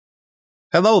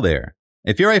Hello there.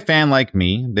 If you're a fan like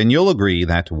me, then you'll agree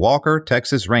that Walker,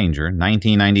 Texas Ranger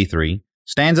 1993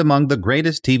 stands among the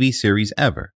greatest TV series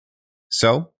ever.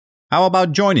 So, how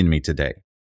about joining me today?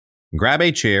 Grab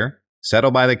a chair,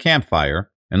 settle by the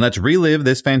campfire, and let's relive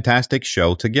this fantastic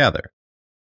show together.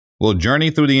 We'll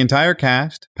journey through the entire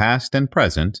cast, past and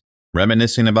present,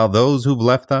 reminiscing about those who've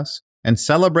left us and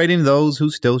celebrating those who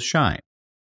still shine.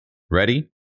 Ready?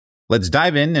 Let's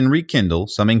dive in and rekindle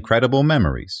some incredible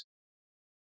memories.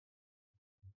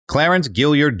 Clarence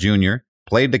Gilliard Jr.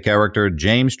 played the character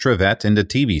James Trevette in the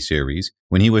TV series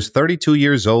when he was 32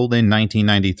 years old in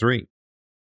 1993.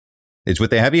 It's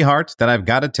with a heavy heart that I've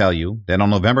got to tell you that on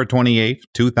November 28,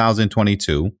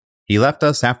 2022, he left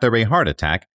us after a heart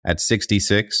attack at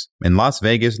 66 in Las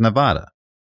Vegas, Nevada.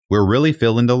 We're really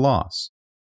feeling the loss.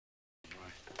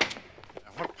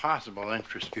 What possible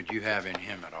interest could you have in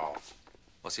him at all?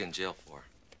 What's he in jail for?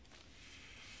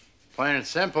 Plain and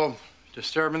simple,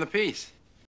 disturbing the peace.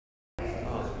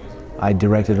 I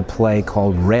directed a play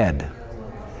called Red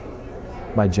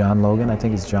by John Logan. I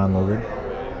think it's John Logan.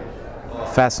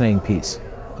 Fascinating piece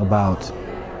about...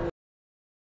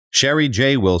 Sherry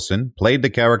J. Wilson played the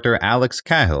character Alex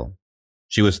Cahill.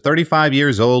 She was 35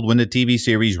 years old when the TV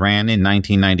series ran in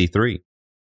 1993.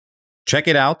 Check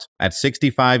it out, at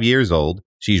 65 years old,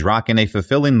 she's rocking a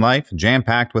fulfilling life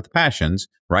jam-packed with passions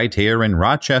right here in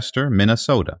Rochester,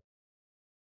 Minnesota.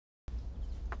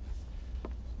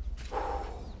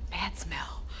 Bad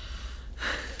smell.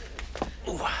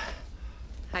 Ooh.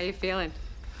 How you feeling?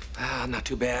 Not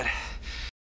too bad.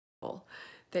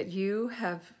 That you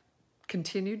have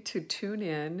continued to tune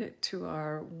in to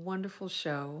our wonderful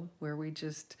show where we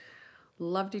just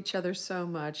loved each other so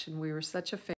much and we were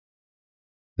such a fan.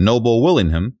 Noble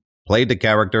Willingham played the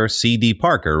character C.D.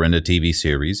 Parker in the TV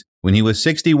series when he was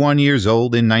 61 years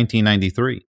old in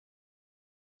 1993.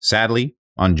 Sadly,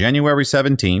 on January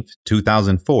 17,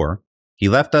 2004, he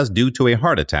left us due to a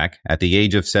heart attack at the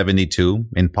age of 72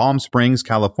 in Palm Springs,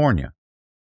 California.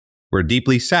 We're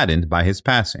deeply saddened by his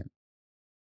passing.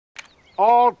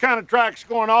 All kind of tracks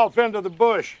going off into the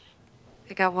bush.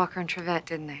 They got Walker and Trevette,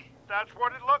 didn't they? That's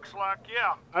what it looks like,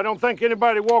 yeah. I don't think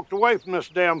anybody walked away from this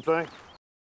damn thing.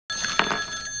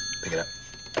 Pick it up.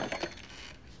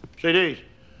 CDs.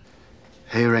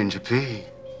 Hey, Ranger P.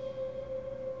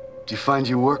 Do you find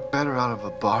you work better out of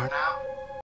a bar now?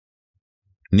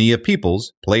 Nia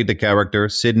Peoples played the character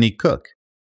Sydney Cook.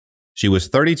 She was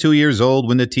 32 years old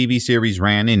when the TV series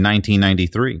ran in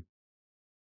 1993.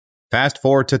 Fast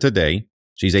forward to today,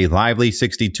 she's a lively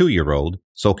 62-year-old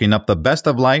soaking up the best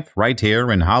of life right here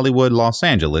in Hollywood, Los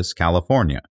Angeles,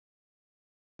 California.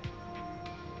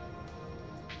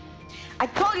 I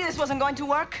told you this wasn't going to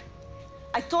work.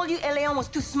 I told you El Leon was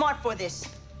too smart for this.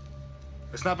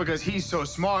 It's not because he's so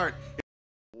smart.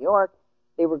 New York,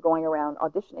 they were going around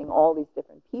auditioning all these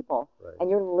different people, right. And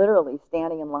you're literally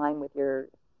standing in line with your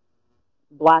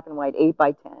black and white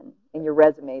 8x10 in your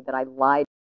resume that I lied.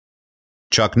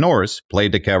 Chuck Norris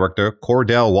played the character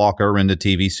Cordell Walker in the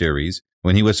TV series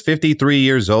when he was 53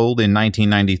 years old in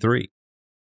 1993.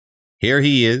 Here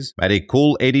he is at a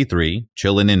cool 83,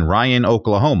 chilling in Ryan,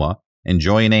 Oklahoma,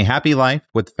 enjoying a happy life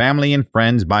with family and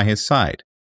friends by his side.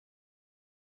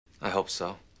 I hope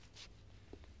so.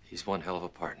 He's one hell of a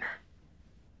partner.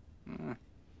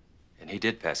 And he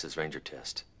did pass his ranger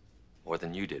test. More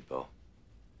than you did, Bo.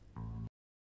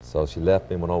 So she left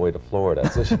me and went all the way to Florida.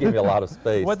 So she gave me a lot of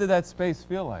space. What did that space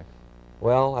feel like?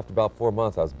 Well, after about 4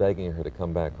 months, I was begging her to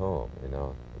come back home, you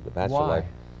know. The bachelor life.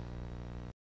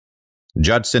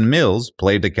 Judson Mills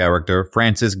played the character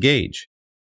Francis Gage.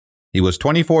 He was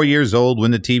 24 years old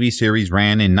when the TV series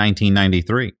ran in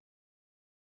 1993.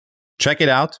 Check it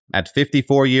out, at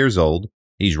 54 years old,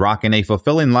 he's rocking a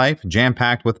fulfilling life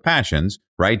jam-packed with passions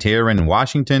right here in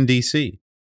Washington, D.C.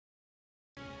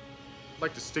 I'd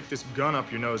like to stick this gun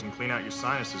up your nose and clean out your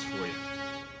sinuses for you.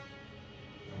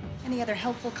 Any other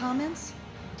helpful comments?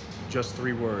 Just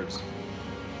 3 words.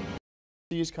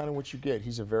 He is kind of what you get.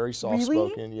 He's a very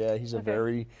soft-spoken. Really? Yeah, he's a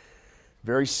very,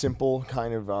 very simple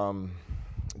kind of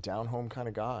down-home kind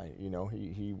of guy. You know,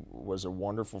 he was a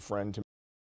wonderful friend to me.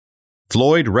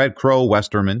 Floyd Red Crow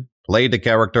Westerman played the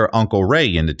character Uncle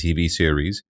Ray in the TV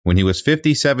series when he was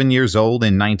 57 years old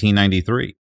in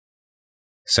 1993.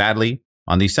 Sadly,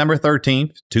 on December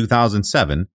 13,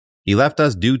 2007, he left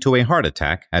us due to a heart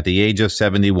attack at the age of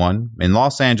 71 in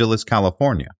Los Angeles,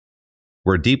 California.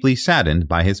 We're deeply saddened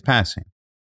by his passing.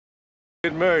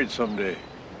 Get married someday.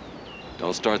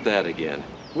 Don't start that again.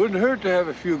 Wouldn't hurt to have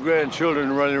a few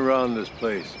grandchildren running around this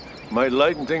place. Might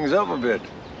lighten things up a bit.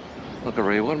 Look,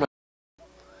 Ray, what am I...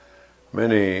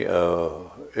 Many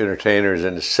entertainers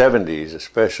in the 70s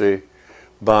especially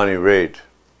Bonnie Raitt,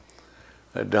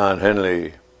 Don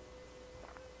Henley.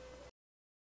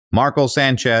 Marco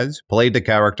Sanchez played the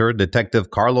character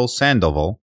Detective Carlos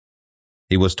Sandoval.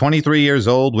 He was 23 years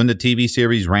old when the TV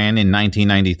series ran in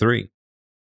 1993.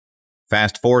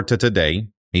 Fast forward to today,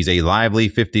 he's a lively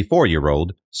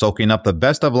 54-year-old soaking up the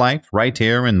best of life right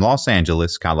here in Los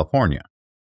Angeles, California.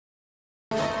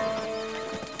 Come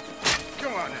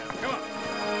on now, come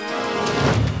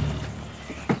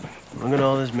on. Look at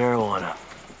all this marijuana.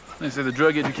 They say the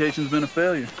drug education's been a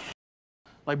failure.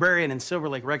 Librarian in Silver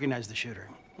Lake recognized the shooter.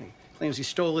 He claims he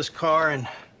stole his car and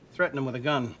threatened him with a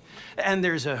gun. And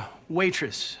there's a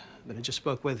waitress that I just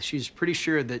spoke with. She's pretty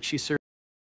sure that she served.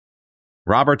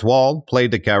 Robert Wall played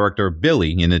the character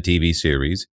Billy in the TV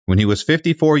series when he was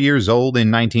 54 years old in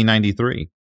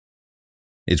 1993.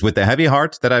 It's with a heavy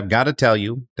heart that I've got to tell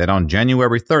you that on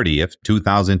January 30th,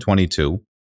 2022,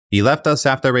 he left us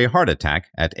after a heart attack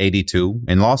at 82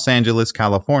 in Los Angeles,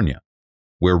 California.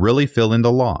 We're really feeling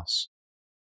the loss.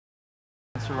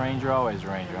 It's a ranger, always a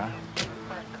ranger, huh?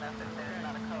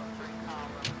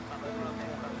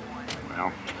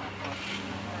 Well,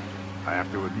 I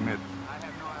have to admit.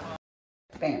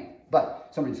 Bam. But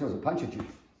somebody throws a punch at you.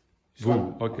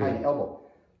 Slap behind the elbow.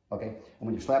 Okay? And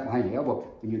when you slap behind the elbow,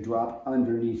 then you drop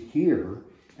underneath here,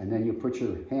 and then you put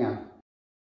your hand.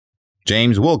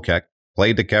 James Wilczek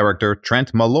played the character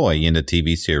Trent Malloy in the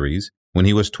TV series when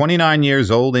he was 29 years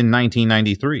old in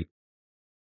 1993.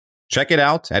 Check it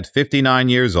out, at 59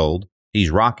 years old,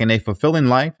 he's rocking a fulfilling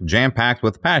life jam-packed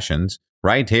with passions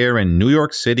right here in New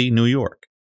York City, New York.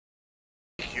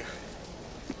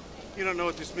 You don't know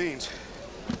what this means.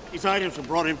 These items were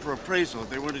brought in for appraisal.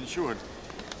 They weren't insured.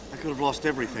 I could have lost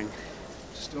everything.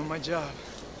 Just doing my job.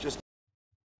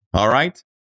 All right,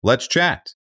 let's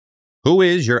chat. Who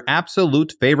is your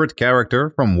absolute favorite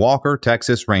character from Walker,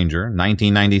 Texas Ranger,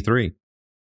 1993?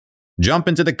 Jump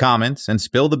into the comments and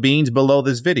spill the beans below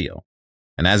this video.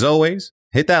 And as always,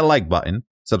 hit that like button,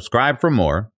 subscribe for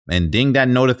more, and ding that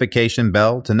notification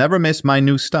bell to never miss my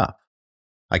new stuff.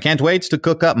 I can't wait to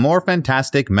cook up more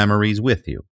fantastic memories with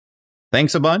you.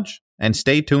 Thanks a bunch, and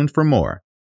stay tuned for more.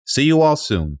 See you all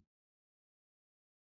soon.